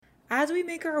As we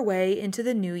make our way into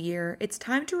the new year, it's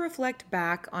time to reflect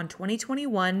back on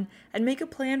 2021 and make a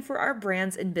plan for our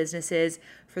brands and businesses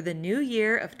for the new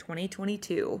year of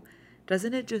 2022.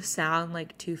 Doesn't it just sound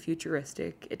like too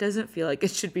futuristic? It doesn't feel like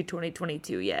it should be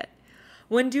 2022 yet.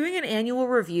 When doing an annual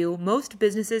review, most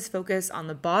businesses focus on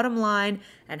the bottom line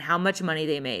and how much money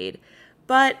they made.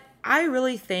 But I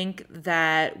really think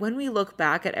that when we look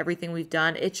back at everything we've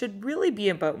done, it should really be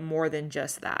about more than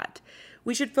just that.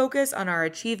 We should focus on our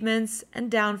achievements and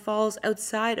downfalls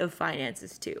outside of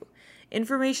finances too.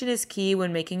 Information is key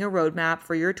when making a roadmap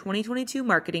for your 2022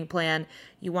 marketing plan.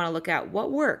 You want to look at what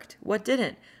worked, what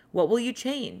didn't, what will you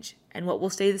change, and what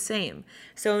will stay the same.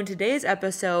 So in today's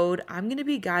episode, I'm going to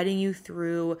be guiding you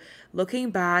through looking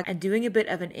back and doing a bit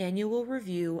of an annual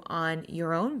review on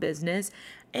your own business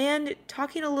and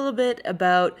talking a little bit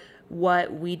about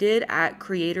what we did at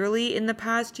Creatorly in the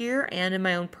past year and in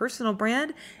my own personal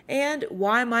brand, and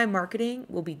why my marketing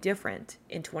will be different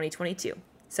in 2022.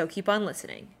 So keep on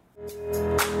listening.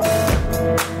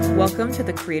 Welcome to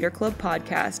the Creator Club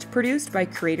podcast, produced by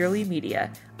Creatorly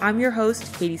Media. I'm your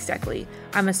host, Katie Steckley.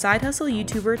 I'm a side hustle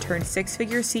YouTuber turned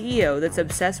six-figure CEO that's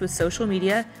obsessed with social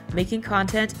media, making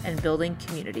content, and building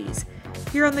communities.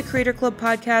 Here on the Creator Club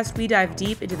podcast, we dive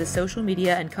deep into the social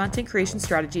media and content creation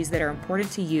strategies that are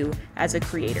important to you as a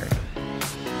creator.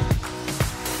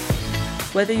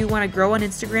 Whether you want to grow on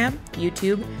Instagram,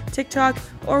 YouTube, TikTok,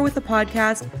 or with a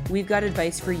podcast, we've got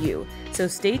advice for you. So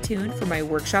stay tuned for my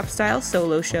workshop-style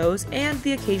solo shows and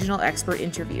the occasional expert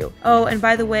interview. Oh, and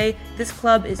by the way, this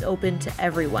club is open to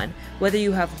everyone. Whether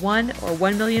you have 1 or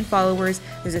 1 million followers,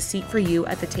 there's a seat for you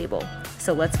at the table.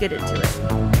 So let's get into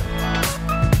it.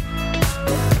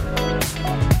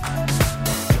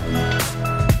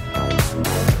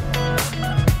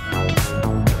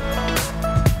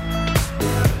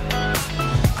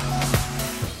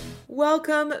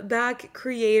 Welcome back,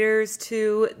 creators,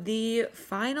 to the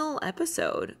final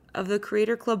episode of the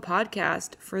Creator Club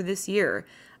podcast for this year.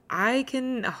 I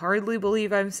can hardly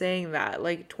believe I'm saying that.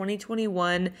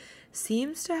 2021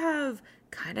 seems to have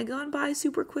kind of gone by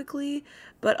super quickly,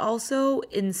 but also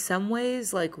in some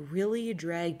ways really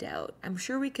dragged out. I'm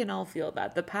sure we can all feel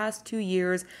that. The past 2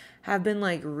 years have been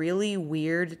really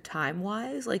weird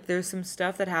time-wise. There's some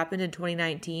stuff that happened in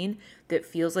 2019 that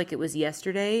feels like it was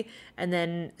yesterday, and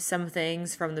then some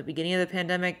things from the beginning of the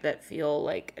pandemic that feel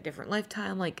like a different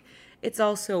lifetime. It's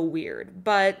all so weird,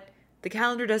 but the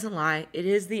calendar doesn't lie. It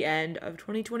is the end of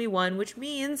 2021, which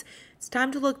means it's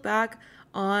time to look back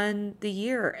on the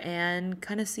year and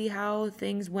kind of see how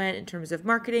things went in terms of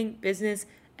marketing, business,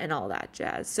 and all that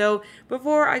jazz. So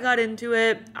before I got into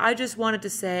it, I just wanted to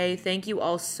say thank you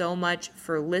all so much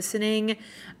for listening.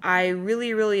 I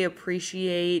really, really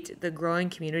appreciate the growing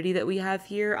community that we have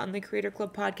here on the Creator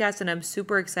Club podcast, and I'm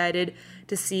super excited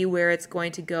to see where it's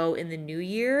going to go in the new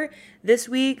year. This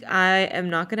week, I am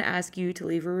not going to ask you to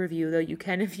leave a review, though you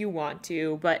can if you want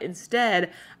to, but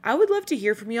instead, I would love to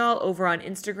hear from y'all over on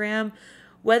Instagram.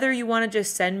 Whether you want to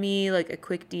just send me a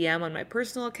quick DM on my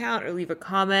personal account or leave a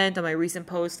comment on my recent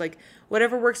post,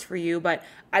 whatever works for you. But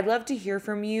I'd love to hear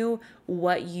from you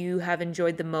what you have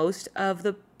enjoyed the most of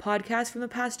the podcast from the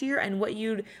past year and what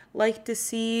you'd like to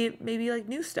see, maybe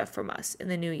new stuff from us in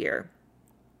the new year.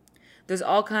 There's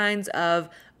all kinds of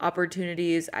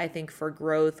opportunities, I think, for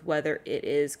growth, whether it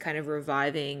is kind of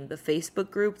reviving the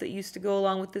Facebook group that used to go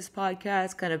along with this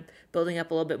podcast, kind of building up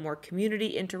a little bit more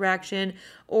community interaction,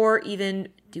 or even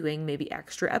doing maybe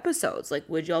extra episodes.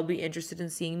 Would y'all be interested in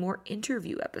seeing more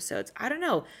interview episodes? I don't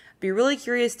know. Be really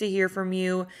curious to hear from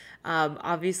you.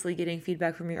 Obviously, getting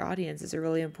feedback from your audience is a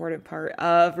really important part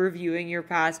of reviewing your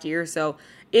past year. So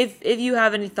if you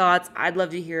have any thoughts, I'd love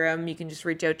to hear them. You can just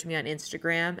reach out to me on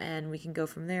Instagram and we can go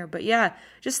from there. But yeah,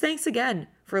 just thanks again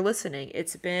for listening.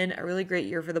 It's been a really great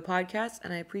year for the podcast,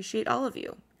 and I appreciate all of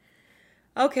you.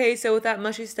 Okay, so with that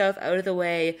mushy stuff out of the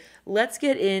way, let's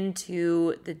get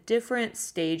into the different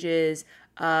stages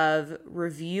of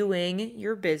reviewing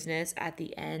your business at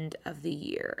the end of the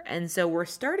year. And so we're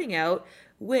starting out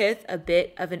with a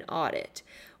bit of an audit.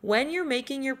 When you're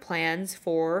making your plans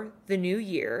for the new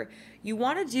year, you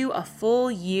want to do a full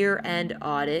year-end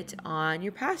audit on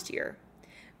your past year.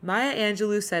 Maya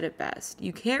Angelou said it best.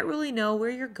 You can't really know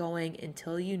where you're going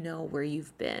until you know where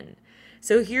you've been.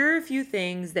 So here are a few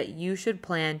things that you should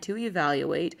plan to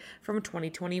evaluate from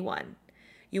 2021.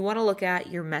 You want to look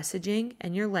at your messaging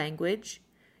and your language,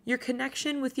 your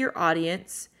connection with your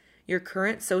audience, your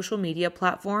current social media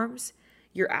platforms,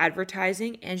 your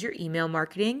advertising and your email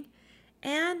marketing,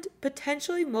 and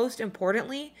potentially most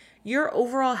importantly, your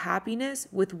overall happiness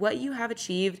with what you have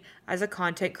achieved as a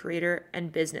content creator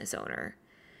and business owner.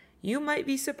 you might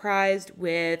be surprised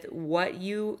with what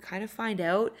you kind of find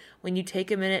out when you take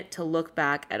a minute to look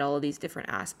back at all of these different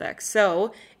aspects.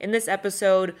 So, in this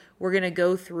episode, we're going to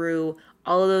go through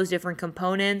all of those different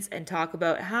components and talk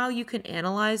about how you can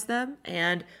analyze them,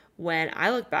 and when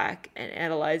I look back and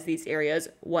analyze these areas,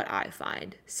 what I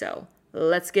find. So,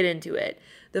 let's get into it.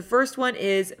 The first one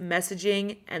is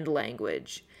messaging and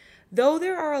language. Though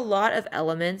there are a lot of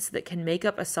elements that can make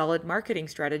up a solid marketing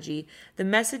strategy, the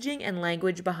messaging and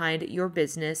language behind your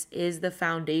business is the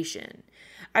foundation.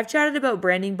 I've chatted about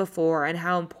branding before and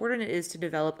how important it is to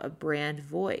develop a brand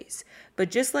voice.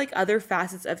 But just like other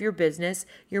facets of your business,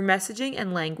 your messaging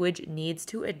and language needs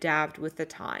to adapt with the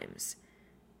times.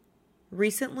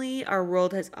 Recently, our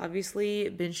world has obviously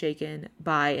been shaken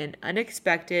by an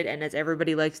unexpected, and as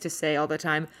everybody likes to say all the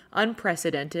time,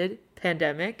 unprecedented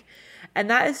pandemic. And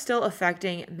that is still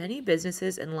affecting many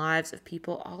businesses and lives of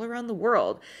people all around the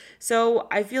world. So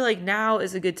I feel like now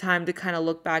is a good time to kind of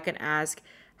look back and ask,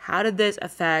 how did this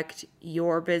affect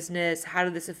your business? How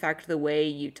did this affect the way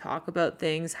you talk about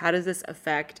things? How does this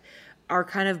affect our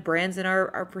kind of brands and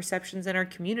our perceptions in our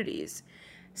communities?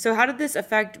 So how did this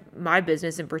affect my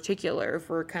business in particular, if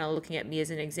we're kind of looking at me as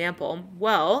an example?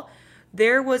 Well,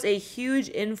 there was a huge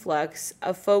influx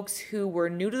of folks who were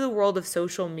new to the world of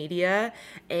social media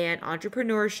and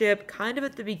entrepreneurship kind of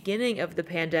at the beginning of the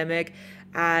pandemic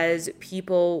as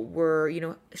people were,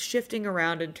 shifting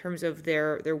around in terms of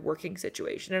their working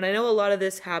situation. And I know a lot of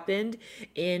this happened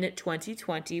in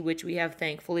 2020, which we have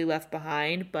thankfully left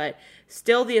behind, but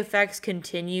still the effects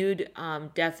continued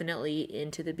definitely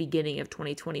into the beginning of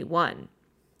 2021.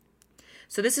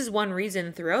 So this is one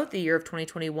reason throughout the year of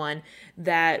 2021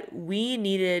 that we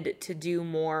needed to do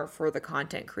more for the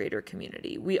content creator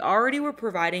community. We already were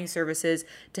providing services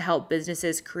to help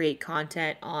businesses create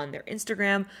content on their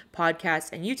Instagram, podcasts,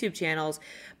 and YouTube channels.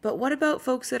 But what about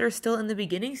folks that are still in the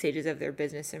beginning stages of their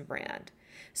business and brand?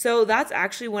 So that's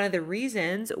actually one of the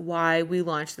reasons why we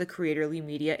launched the Creatorly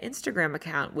Media Instagram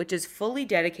account, which is fully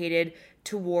dedicated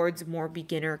towards more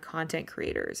beginner content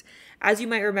creators. As you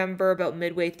might remember, about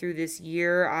midway through this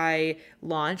year, I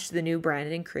launched the new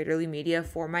branding Creatorly Media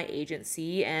for my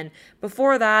agency. And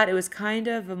before that, it was kind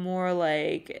of a more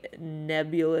like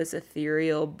nebulous,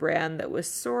 ethereal brand that was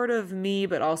sort of me,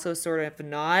 but also sort of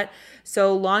not.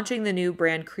 So launching the new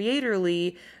brand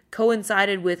Creatorly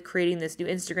coincided with creating this new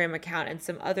Instagram account and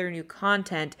some other new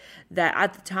content that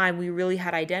at the time we really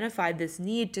had identified this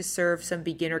need to serve some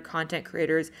beginner content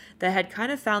creators that had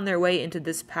kind of found their way into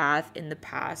this path in the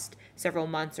past several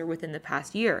months or within the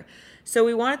past year. So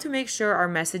we wanted to make sure our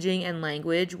messaging and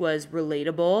language was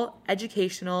relatable,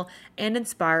 educational, and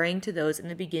inspiring to those in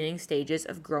the beginning stages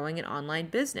of growing an online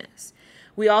business.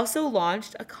 We also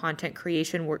launched a content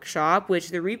creation workshop,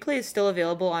 which the replay is still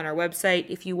available on our website.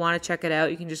 If you want to check it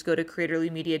out, you can just go to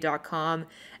creatorlymedia.com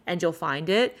and you'll find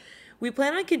it. We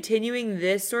plan on continuing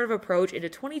this sort of approach into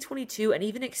 2022 and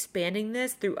even expanding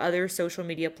this through other social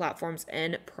media platforms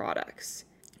and products.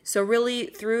 So really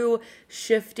through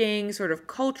shifting sort of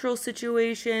cultural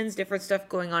situations, different stuff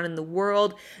going on in the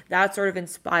world, that sort of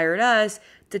inspired us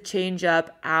to change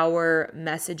up our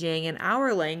messaging and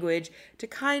our language to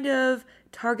kind of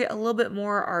target a little bit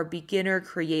more our beginner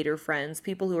creator friends,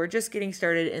 people who are just getting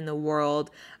started in the world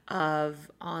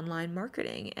of online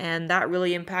marketing. And that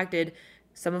really impacted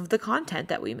some of the content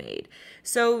that we made.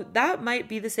 So that might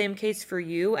be the same case for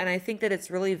you. And I think that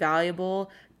it's really valuable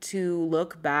to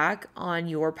look back on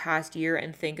your past year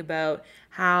and think about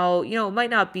how, it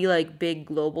might not be like big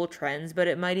global trends, but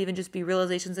it might even just be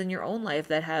realizations in your own life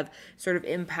that have sort of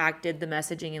impacted the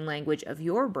messaging and language of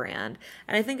your brand.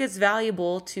 And I think it's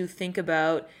valuable to think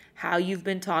about how you've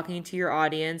been talking to your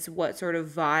audience, what sort of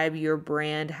vibe your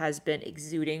brand has been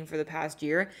exuding for the past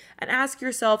year, and ask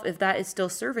yourself if that is still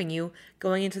serving you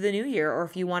going into the new year or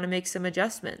if you want to make some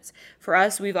adjustments. For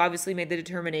us, we've obviously made the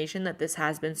determination that this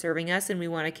has been serving us and we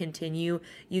want to continue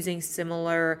using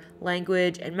similar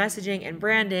language and messaging and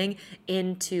branding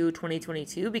into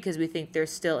 2022 because we think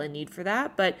there's still a need for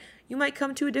that, but you might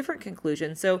come to a different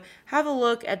conclusion. So have a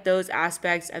look at those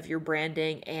aspects of your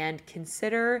branding and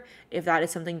consider if that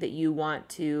is something that you want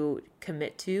to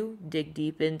commit to, dig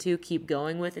deep into, keep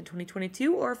going with in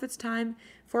 2022, or if it's time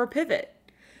for a pivot.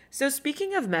 So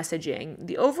speaking of messaging,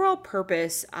 the overall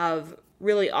purpose of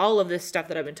really all of this stuff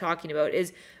that I've been talking about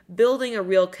is building a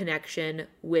real connection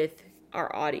with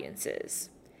our audiences.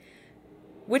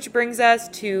 Which brings us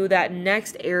to that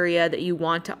next area that you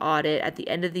want to audit at the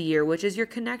end of the year, which is your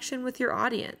connection with your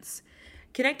audience.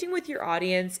 Connecting with your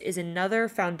audience is another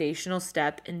foundational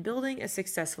step in building a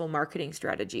successful marketing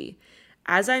strategy.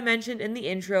 As I mentioned in the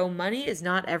intro, money is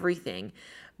not everything,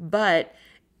 but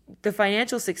the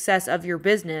financial success of your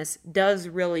business does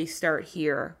really start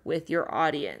here with your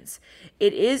audience.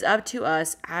 It is up to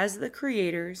us as the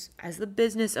creators, as the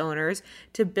business owners,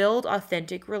 to build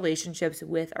authentic relationships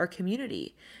with our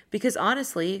community. Because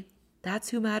honestly, that's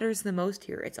who matters the most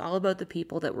here. It's all about the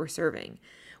people that we're serving.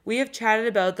 We have chatted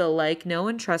about the like, know,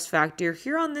 and trust factor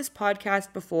here on this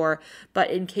podcast before,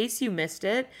 but in case you missed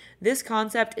it, this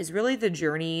concept is really the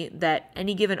journey that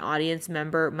any given audience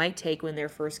member might take when they're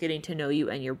first getting to know you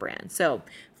and your brand. So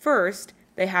first,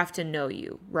 they have to know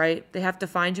you, right? They have to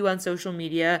find you on social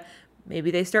media. Maybe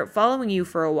they start following you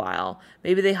for a while.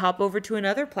 Maybe they hop over to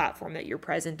another platform that you're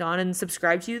present on and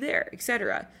subscribe to you there,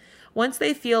 etc. Once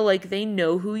they feel like they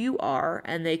know who you are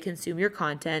and they consume your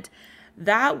content,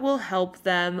 that will help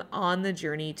them on the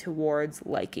journey towards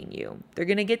liking you. They're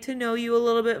going to get to know you a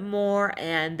little bit more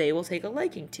and they will take a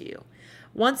liking to you.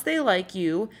 Once they like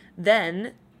you,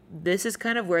 then this is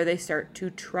kind of where they start to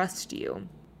trust you.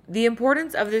 The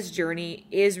importance of this journey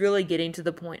is really getting to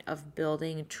the point of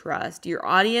building trust. Your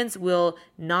audience will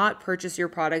not purchase your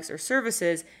products or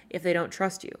services if they don't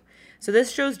trust you. So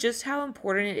this shows just how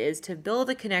important it is to build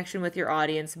a connection with your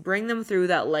audience, bring them through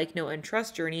that like, know, and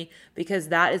trust journey, because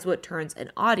that is what turns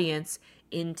an audience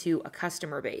into a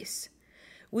customer base.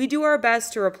 We do our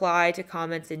best to reply to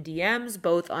comments and DMs,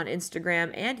 both on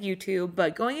Instagram and YouTube,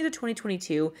 but going into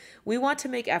 2022, we want to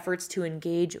make efforts to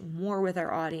engage more with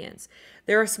our audience.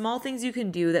 There are small things you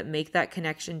can do that make that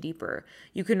connection deeper.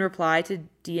 You can reply to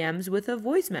DMs with a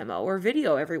voice memo or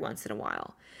video every once in a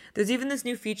while. There's even this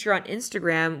new feature on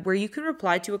Instagram where you can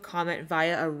reply to a comment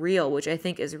via a reel, which I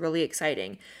think is really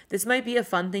exciting. This might be a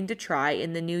fun thing to try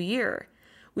in the new year.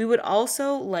 We would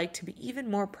also like to be even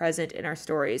more present in our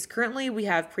stories. Currently, we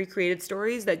have pre-created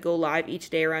stories that go live each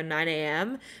day around 9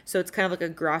 a.m. So it's kind of like a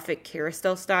graphic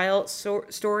carousel style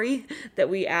story that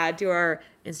we add to our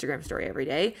Instagram story every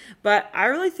day. But I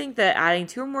really think that adding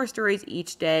 2 or more stories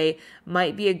each day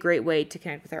might be a great way to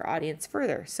connect with our audience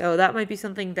further. So that might be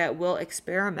something that we'll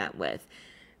experiment with.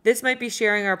 This might be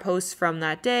sharing our posts from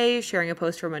that day, sharing a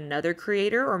post from another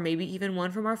creator, or maybe even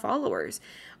one from our followers,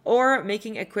 or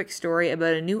making a quick story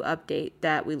about a new update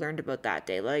that we learned about that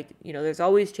day. There's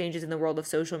always changes in the world of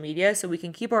social media, so we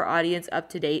can keep our audience up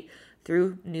to date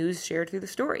through news shared through the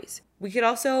stories. We could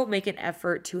also make an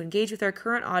effort to engage with our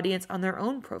current audience on their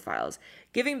own profiles,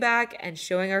 giving back and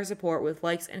showing our support with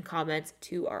likes and comments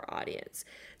to our audience.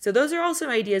 So those are all some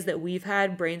ideas that we've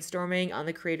had brainstorming on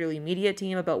the Creatorly Media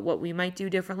team about what we might do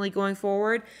differently going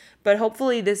forward. But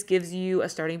hopefully this gives you a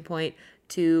starting point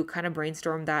to kind of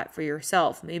brainstorm that for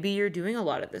yourself. Maybe you're doing a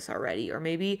lot of this already, or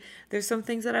maybe there's some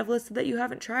things that I've listed that you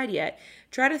haven't tried yet.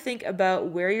 Try to think about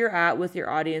where you're at with your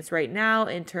audience right now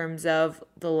in terms of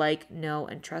the like, know,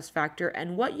 and trust factor,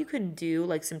 and what you can do,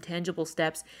 like some tangible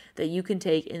steps that you can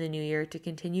take in the new year to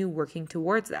continue working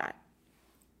towards that.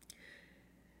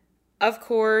 Of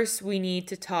course, we need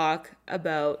to talk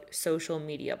about social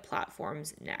media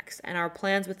platforms next and our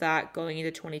plans with that going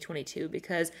into 2022,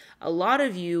 because a lot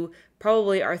of you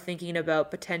probably are thinking about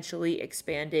potentially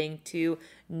expanding to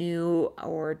new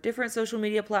or different social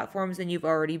media platforms than you've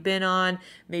already been on,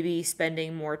 maybe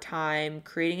spending more time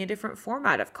creating a different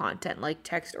format of content like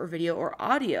text or video or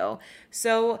audio.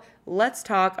 So let's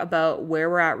talk about where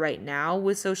we're at right now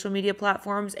with social media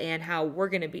platforms and how we're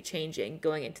going to be changing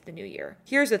going into the new year.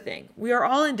 Here's the thing. We are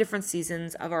all in different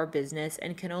seasons of our business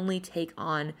and can only take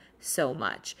on so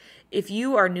much. If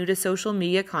you are new to social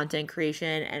media content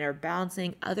creation and are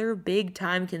balancing other big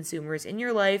time consumers in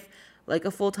your life, like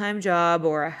a full-time job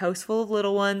or a house full of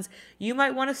little ones, you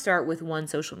might want to start with one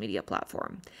social media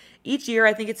platform. Each year,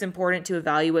 I think it's important to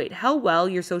evaluate how well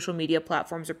your social media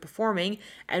platforms are performing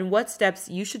and what steps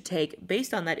you should take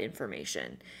based on that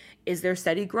information. Is there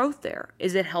steady growth there?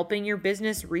 Is it helping your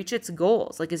business reach its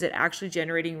goals? Is it actually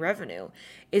generating revenue?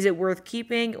 Is it worth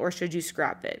keeping, or should you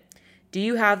scrap it? Do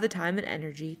you have the time and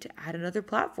energy to add another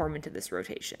platform into this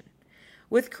rotation?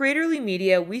 With Creatorly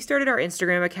Media, we started our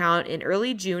Instagram account in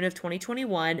early June of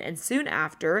 2021, and soon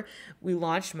after, we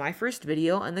launched my first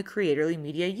video on the Creatorly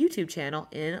Media YouTube channel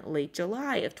in late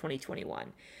July of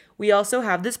 2021. We also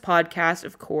have this podcast,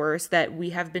 of course, that we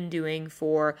have been doing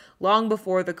for long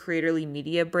before the Creatorly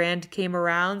Media brand came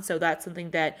around. So that's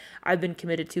something that I've been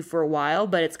committed to for a while,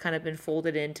 but it's kind of been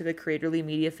folded into the Creatorly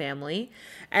Media family.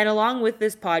 And along with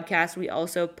this podcast, we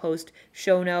also post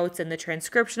show notes and the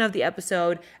transcription of the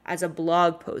episode as a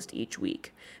blog post each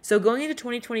week. So going into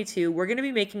 2022, we're going to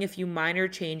be making a few minor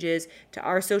changes to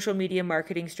our social media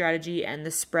marketing strategy and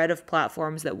the spread of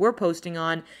platforms that we're posting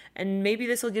on. And maybe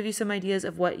this will give you some ideas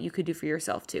of what you could do for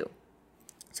yourself too.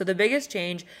 So the biggest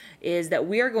change is that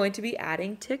we are going to be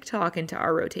adding TikTok into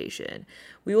our rotation.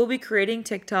 We will be creating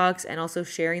TikToks and also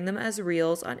sharing them as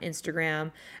reels on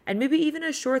Instagram and maybe even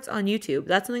as shorts on YouTube.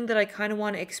 That's something that I kind of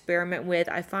want to experiment with.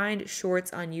 I find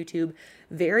shorts on YouTube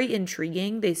very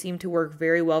intriguing. They seem to work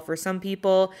very well for some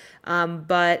people,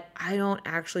 but I don't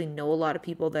actually know a lot of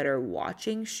people that are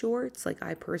watching shorts. Like,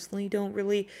 I personally don't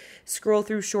really scroll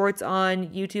through shorts on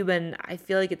YouTube, and I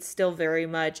feel like it's still very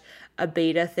much a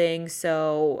beta thing.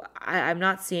 So I'm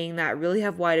not seeing that really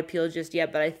have wide appeal just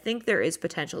yet, but I think there is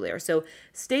potential there. So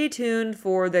stay tuned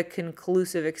for the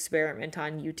conclusive experiment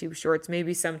on YouTube Shorts,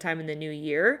 maybe sometime in the new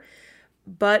year.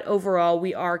 But overall,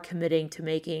 we are committing to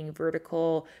making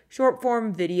vertical short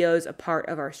form videos a part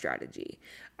of our strategy.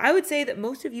 I would say that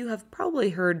most of you have probably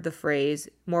heard the phrase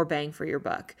more bang for your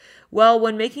buck. Well,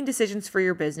 when making decisions for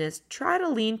your business, try to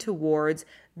lean towards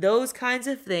those kinds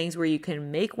of things where you can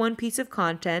make one piece of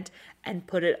content and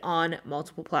put it on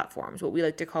multiple platforms, what we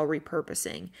like to call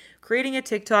repurposing. Creating a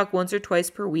TikTok once or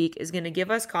twice per week is going to give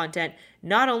us content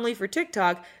not only for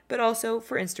TikTok, but also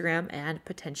for Instagram and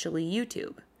potentially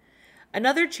YouTube.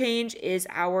 Another change is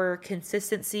our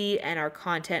consistency and our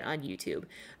content on YouTube.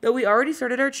 Though we already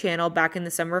started our channel back in the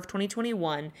summer of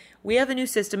 2021, we have a new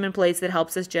system in place that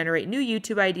helps us generate new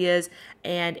YouTube ideas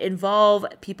and involve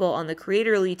people on the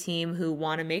Creatorly team who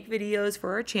want to make videos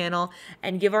for our channel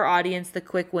and give our audience the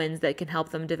quick wins that can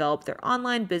help them develop their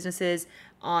online businesses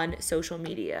on social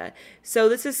media. So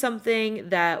this is something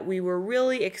that we were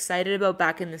really excited about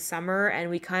back in the summer,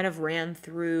 and we kind of ran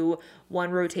through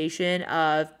one rotation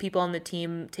of people on the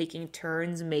team taking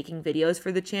turns making videos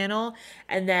for the channel,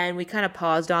 and then we kind of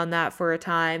paused on that for a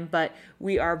time, but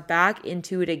we are back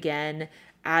into it again.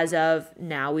 As of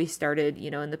now, we started,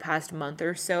 in the past month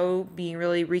or so being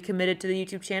really recommitted to the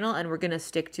YouTube channel, and we're going to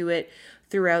stick to it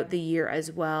throughout the year as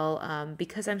well,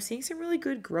 because I'm seeing some really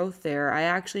good growth there. I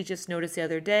actually just noticed the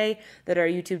other day that our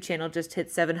YouTube channel just hit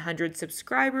 700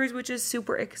 subscribers, which is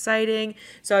super exciting.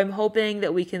 So I'm hoping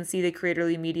that we can see the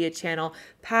Creatorly Media channel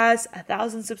pass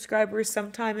 1,000 subscribers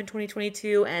sometime in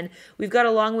 2022, and we've got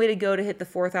a long way to go to hit the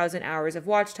 4,000 hours of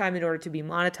watch time in order to be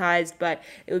monetized, but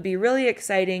it would be really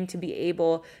exciting to be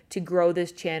able to grow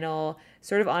this channel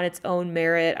sort of on its own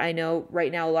merit. I know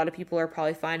right now a lot of people are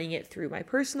probably finding it through my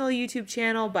personal YouTube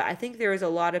channel, but I think there is a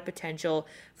lot of potential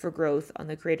for growth on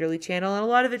the Creatorly channel, and a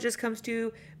lot of it just comes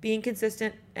to being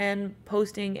consistent and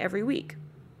posting every week.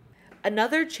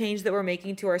 Another change that we're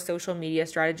making to our social media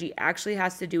strategy actually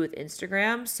has to do with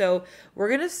Instagram. So we're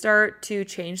going to start to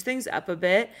change things up a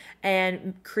bit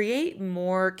and create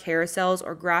more carousels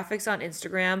or graphics on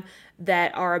Instagram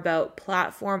that are about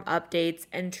platform updates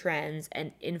and trends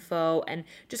and info and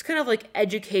just kind of like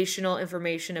educational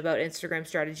information about Instagram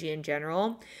strategy in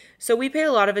general. So we pay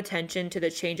a lot of attention to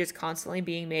the changes constantly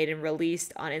being made and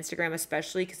released on Instagram,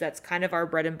 especially because that's kind of our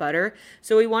bread and butter.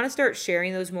 So we want to start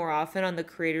sharing those more often on the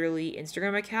Creatorly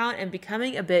Instagram account and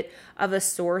becoming a bit of a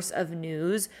source of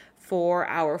news for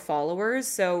our followers.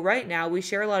 So right now we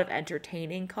share a lot of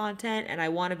entertaining content, and I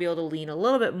want to be able to lean a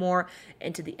little bit more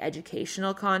into the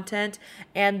educational content.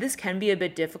 And this can be a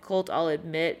bit difficult, I'll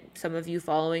admit. Some of you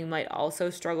following might also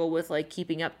struggle with like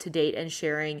keeping up to date and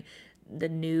sharing the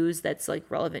news that's like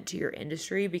relevant to your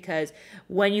industry, because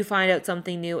when you find out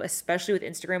something new, especially with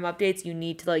Instagram updates, you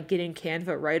need to like get in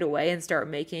Canva right away and start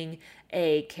making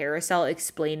a carousel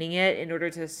explaining it in order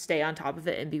to stay on top of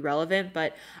it and be relevant.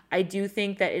 But I do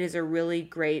think that it is a really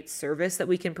great service that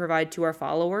we can provide to our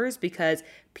followers, because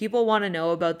people want to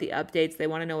know about the updates. They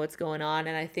want to know what's going on.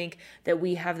 And I think that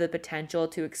we have the potential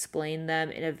to explain them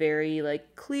in a very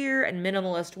like clear and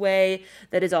minimalist way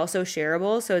that is also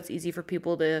shareable. So it's easy for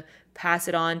people to pass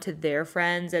it on to their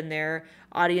friends and their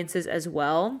audiences as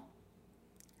well.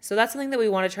 So that's something that we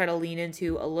want to try to lean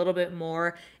into a little bit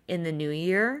more in the new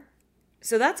year.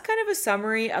 So that's kind of a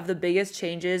summary of the biggest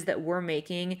changes that we're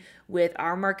making with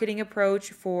our marketing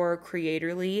approach for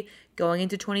Creatorly going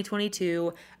into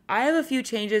 2022. I have a few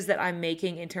changes that I'm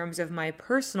making in terms of my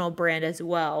personal brand as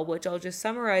well, which I'll just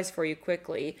summarize for you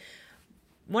quickly.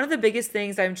 One of the biggest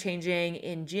things I'm changing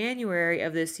in January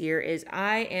of this year is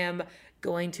I am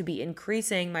going to be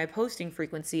increasing my posting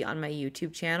frequency on my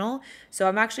YouTube channel. So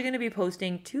I'm actually going to be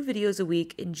posting 2 videos a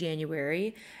week in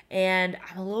January, and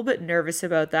I'm a little bit nervous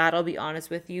about that, I'll be honest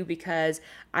with you, because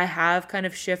I have kind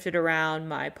of shifted around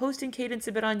my posting cadence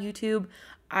a bit on YouTube.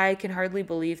 I can hardly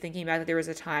believe, thinking back, that there was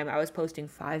a time I was posting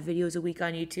 5 videos a week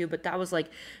on YouTube, but that was like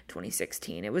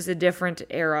 2016. It was a different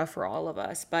era for all of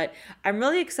us. But I'm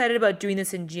really excited about doing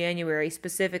this in January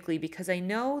specifically, because I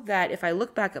know that if I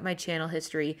look back at my channel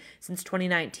history since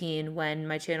 2019, when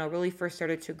my channel really first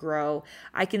started to grow,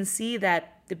 I can see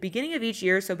that the beginning of each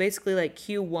year, so basically like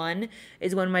Q1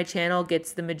 is when my channel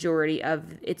gets the majority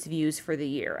of its views for the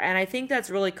year. And I think that's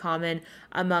really common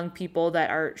among people that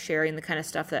are sharing the kind of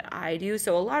stuff that I do.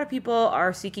 So a lot of people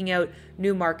are seeking out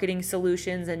new marketing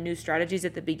solutions and new strategies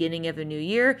at the beginning of a new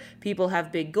year. People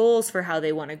have big goals for how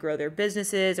they want to grow their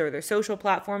businesses or their social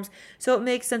platforms. So it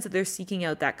makes sense that they're seeking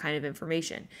out that kind of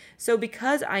information. So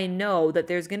because I know that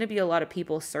there's going to be a lot of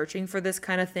people searching for this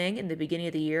kind of thing in the beginning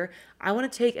of the year, I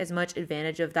want to take as much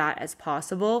advantage of that as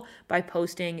possible by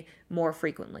posting more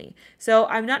frequently. So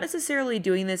I'm not necessarily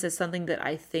doing this as something that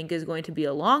I think is going to be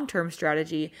a long-term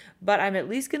strategy, but I'm at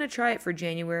least going to try it for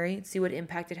January and see what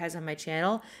impact it has on my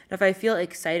channel. And if I feel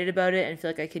excited about it and feel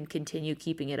like I can continue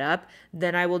keeping it up,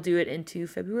 then I will do it into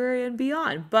February and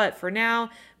beyond. But for now,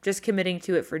 just committing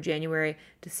to it for January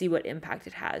to see what impact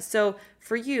it has. So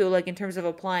for you, like in terms of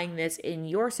applying this in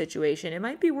your situation, it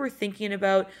might be worth thinking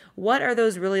about what are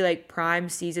those really like prime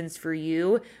seasons for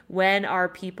you? When are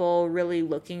people really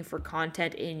looking for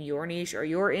content in your niche or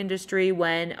your industry?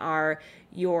 When are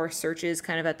your searches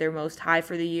kind of at their most high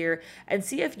for the year? And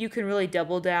see if you can really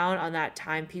double down on that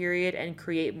time period and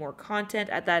create more content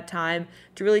at that time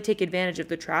to really take advantage of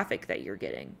the traffic that you're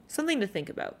getting. Something to think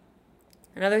about.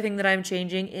 Another thing that I'm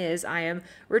changing is I am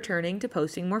returning to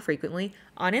posting more frequently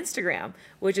on Instagram,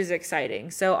 which is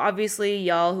exciting. So obviously,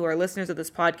 y'all who are listeners of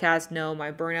this podcast know my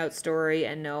burnout story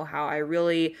and know how I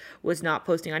really was not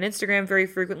posting on Instagram very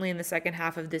frequently in the second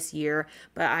half of this year,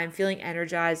 but I'm feeling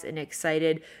energized and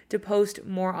excited to post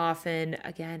more often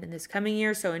again in this coming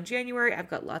year. So in January, I've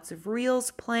got lots of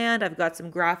reels planned. I've got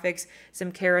some graphics,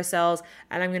 some carousels,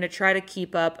 and I'm going to try to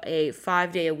keep up a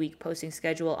 5-day-a-week posting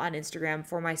schedule on Instagram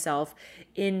for myself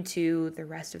into the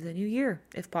rest of the new year,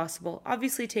 if possible.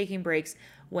 Obviously taking breaks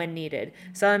when needed.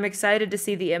 So I'm excited to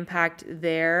see the impact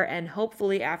there, and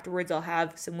hopefully afterwards I'll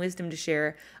have some wisdom to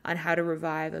share on how to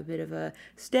revive a bit of a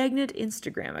stagnant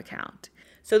Instagram account.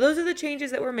 So those are the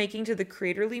changes that we're making to the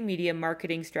Creatorly Media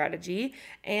marketing strategy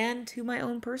and to my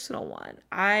own personal one.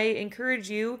 I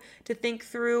encourage you to think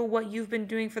through what you've been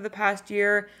doing for the past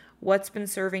year, what's been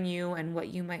serving you, and what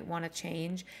you might want to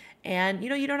change. And,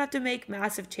 you don't have to make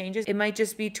massive changes. It might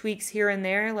just be tweaks here and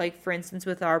there, like for instance,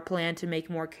 with our plan to make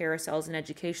more carousels and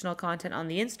educational content on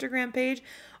the Instagram page,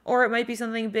 or it might be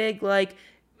something big like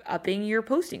upping your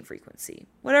posting frequency.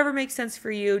 Whatever makes sense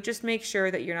for you, just make sure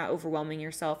that you're not overwhelming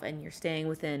yourself and you're staying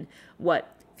within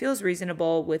what feels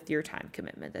reasonable with your time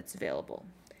commitment that's available.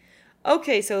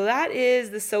 Okay, so that is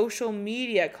the social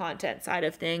media content side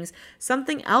of things.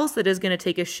 Something else that is going to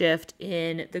take a shift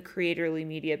in the Creatorly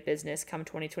Media business come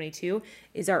 2022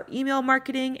 is our email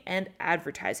marketing and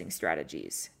advertising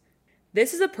strategies.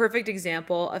 This is a perfect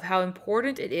example of how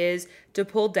important it is to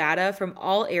pull data from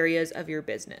all areas of your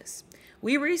business.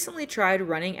 We recently tried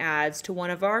running ads to one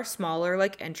of our smaller,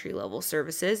 like entry-level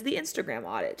services, the Instagram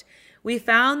audit. We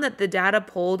found that the data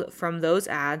pulled from those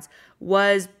ads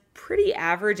was pretty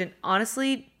average and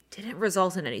honestly didn't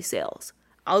result in any sales.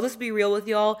 I'll just be real with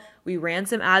y'all. We ran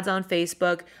some ads on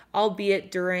Facebook,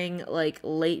 albeit during like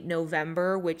late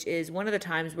November, which is one of the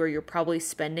times where you're probably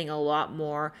spending a lot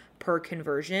more per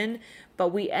conversion. But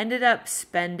we ended up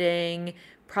spending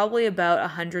probably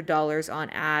about $100 on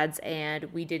ads, and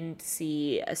we didn't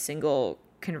see a single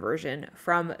conversion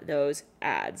from those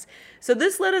ads. So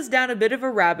this led us down a bit of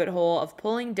a rabbit hole of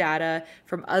pulling data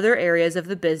from other areas of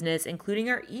the business, including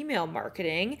our email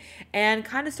marketing, and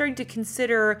kind of starting to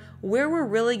consider where we're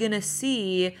really going to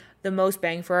see the most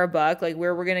bang for our buck, like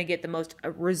where we're going to get the most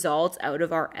results out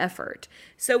of our effort.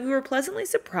 So we were pleasantly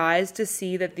surprised to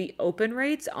see that the open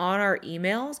rates on our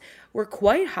emails were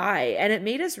quite high, and it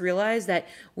made us realize that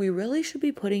we really should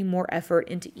be putting more effort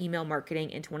into email marketing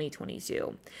in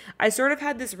 2022. I sort of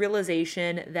had this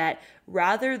realization that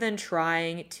rather than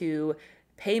trying to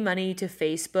pay money to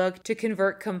Facebook to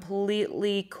convert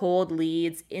completely cold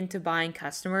leads into buying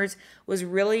customers was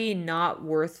really not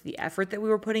worth the effort that we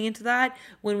were putting into that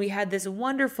when we had this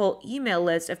wonderful email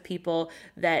list of people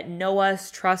that know us,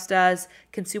 trust us,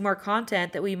 consume our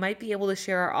content that we might be able to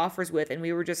share our offers with, and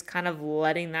we were just kind of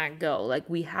letting that go. Like,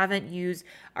 we haven't used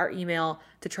our email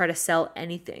to try to sell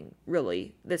anything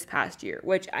really this past year,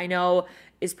 which I know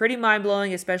is pretty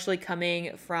mind-blowing, especially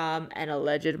coming from an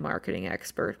alleged marketing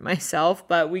expert myself,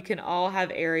 but we can all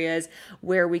have areas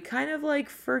where we kind of like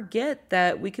forget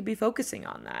that we could be focusing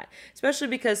on that, especially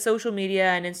because social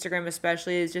media and Instagram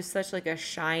especially is just such like a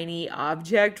shiny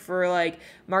object for like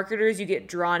marketers. You get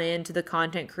drawn into the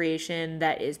content creation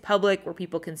that is public, where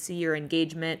people can see your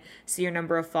engagement, see your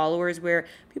number of followers, where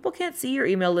people can't see your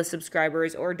email list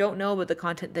subscribers or don't know about the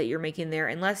content that you're making there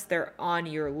unless they're on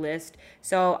your list.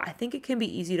 So I think it can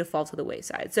be easy to fall to the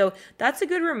wayside. So that's a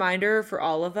good reminder for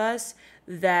all of us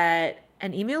that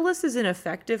an email list is an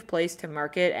effective place to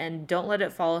market, and don't let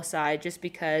it fall aside just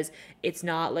because it's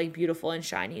not like beautiful and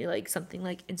shiny like something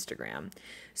like Instagram.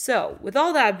 So with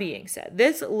all that being said,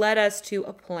 this led us to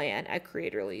a plan at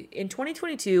Creatorly. In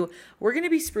 2022, we're going to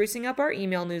be sprucing up our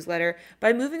email newsletter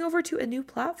by moving over to a new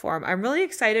platform. I'm really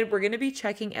excited. We're going to be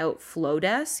checking out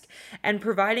Flowdesk and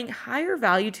providing higher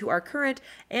value to our current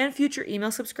and future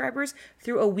email subscribers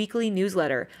through a weekly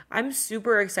newsletter. I'm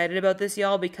super excited about this,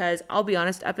 y'all, because I'll be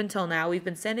honest, up until now, we've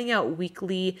been sending out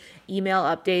weekly email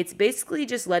updates, basically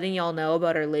just letting y'all know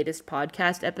about our latest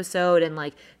podcast episode and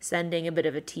like sending a bit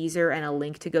of a teaser and a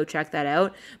link to go check that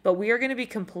out. But we are going to be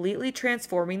completely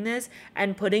transforming this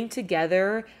and putting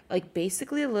together like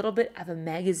basically a little bit of a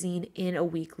magazine in a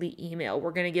weekly email.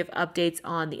 We're going to give updates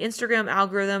on the Instagram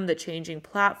algorithm, the changing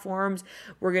platforms.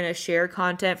 We're going to share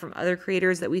content from other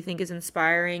creators that we think is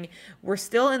inspiring. We're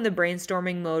still in the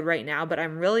brainstorming mode right now, but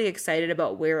I'm really excited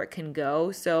about where it can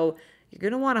go. So you're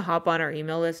going to want to hop on our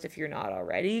email list if you're not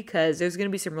already, because there's going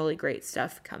to be some really great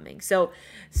stuff coming. So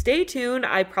stay tuned.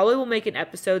 I probably will make an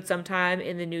episode sometime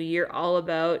in the new year all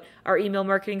about our email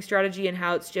marketing strategy and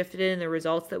how it's shifted and the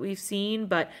results that we've seen.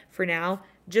 But for now,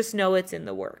 just know it's in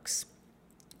the works.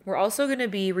 We're also going to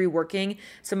be reworking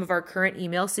some of our current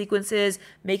email sequences,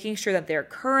 making sure that they're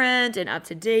current and up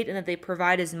to date and that they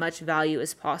provide as much value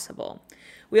as possible.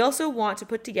 We also want to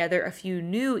put together a few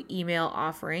new email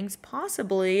offerings,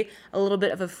 possibly a little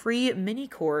bit of a free mini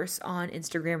course on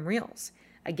Instagram Reels.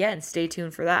 Again, stay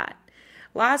tuned for that.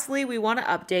 Lastly, we want to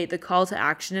update the call to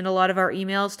action in a lot of our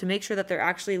emails to make sure that they're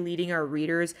actually leading our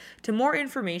readers to more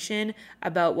information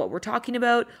about what we're talking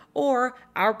about or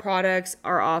our products,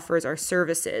 our offers, our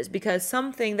services. Because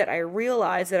something that I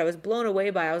realized that I was blown away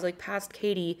by, I was like, past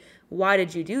Katie, why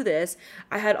did you do this?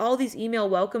 I had all these email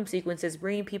welcome sequences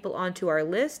bringing people onto our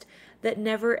list that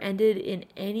never ended in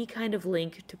any kind of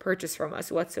link to purchase from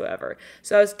us whatsoever.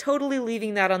 So I was totally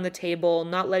leaving that on the table,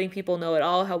 not letting people know at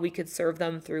all how we could serve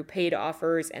them through paid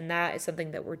offers, and that is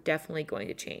something that we're definitely going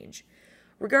to change.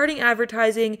 Regarding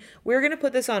advertising, we're going to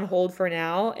put this on hold for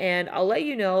now, and I'll let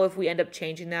you know if we end up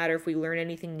changing that or if we learn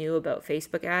anything new about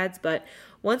Facebook ads. But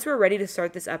once we're ready to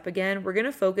start this up again, we're going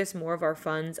to focus more of our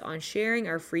funds on sharing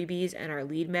our freebies and our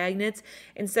lead magnets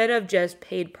instead of just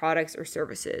paid products or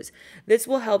services. This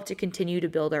will help to continue to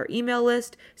build our email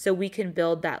list so we can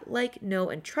build that like, know,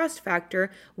 and trust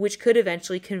factor, which could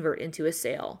eventually convert into a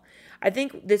sale. I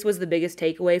think this was the biggest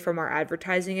takeaway from our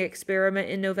advertising experiment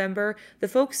in November. The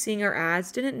folks seeing our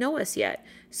ads didn't know us yet,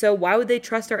 so why would they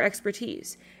trust our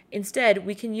expertise? Instead,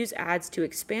 we can use ads to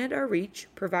expand our reach,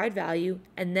 provide value,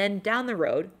 and then down the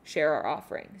road, share our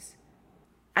offerings.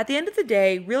 At the end of the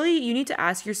day, really, you need to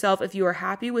ask yourself if you are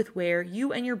happy with where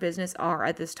you and your business are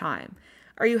at this time.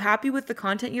 Are you happy with the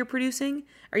content you're producing?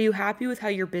 Are you happy with how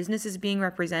your business is being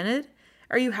represented?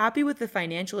 Are you happy with the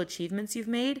financial achievements you've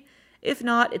made? If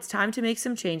not, it's time to make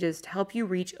some changes to help you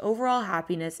reach overall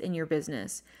happiness in your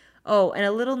business. Oh, and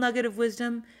a little nugget of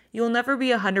wisdom, you'll never be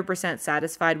 100%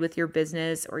 satisfied with your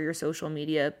business or your social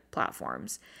media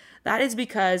platforms. That is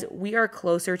because we are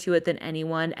closer to it than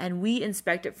anyone, and we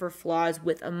inspect it for flaws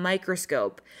with a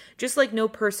microscope. Just like no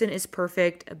person is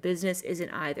perfect, a business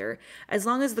isn't either. As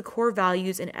long as the core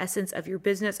values and essence of your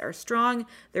business are strong,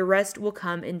 the rest will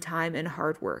come in time and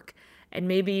hard work, and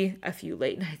maybe a few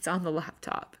late nights on the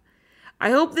laptop. I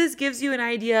hope this gives you an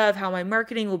idea of how my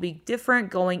marketing will be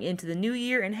different going into the new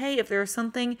year. And hey, if there's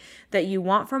something that you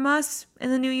want from us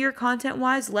in the new year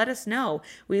content-wise, let us know.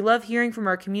 We love hearing from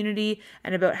our community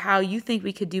and about how you think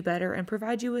we could do better and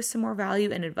provide you with some more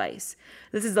value and advice.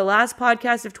 This is the last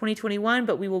podcast of 2021,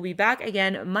 but we will be back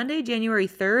again Monday, January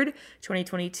 3rd,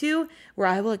 2022, where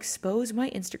I will expose my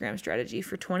Instagram strategy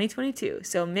for 2022.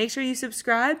 So make sure you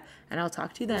subscribe, and I'll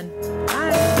talk to you then.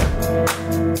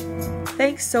 Bye.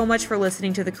 Thanks so much for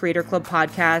listening to the Creator Club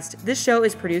podcast. This show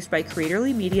is produced by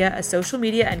Creatorly Media, a social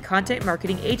media and content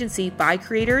marketing agency by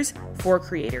creators for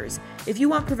creators. If you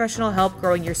want professional help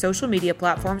growing your social media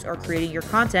platforms or creating your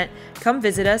content, come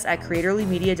visit us at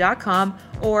creatorlymedia.com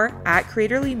or at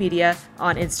Creatorly Media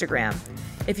on Instagram.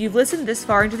 If you've listened this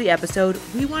far into the episode,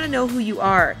 we want to know who you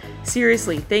are.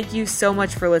 Seriously, thank you so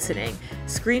much for listening.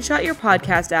 Screenshot your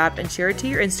podcast app and share it to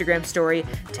your Instagram story,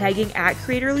 tagging at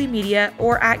Creatorly Media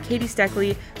or at Katie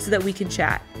Steckley so that we can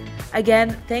chat.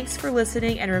 Again, thanks for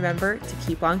listening, and remember to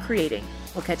keep on creating.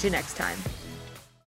 We'll catch you next time.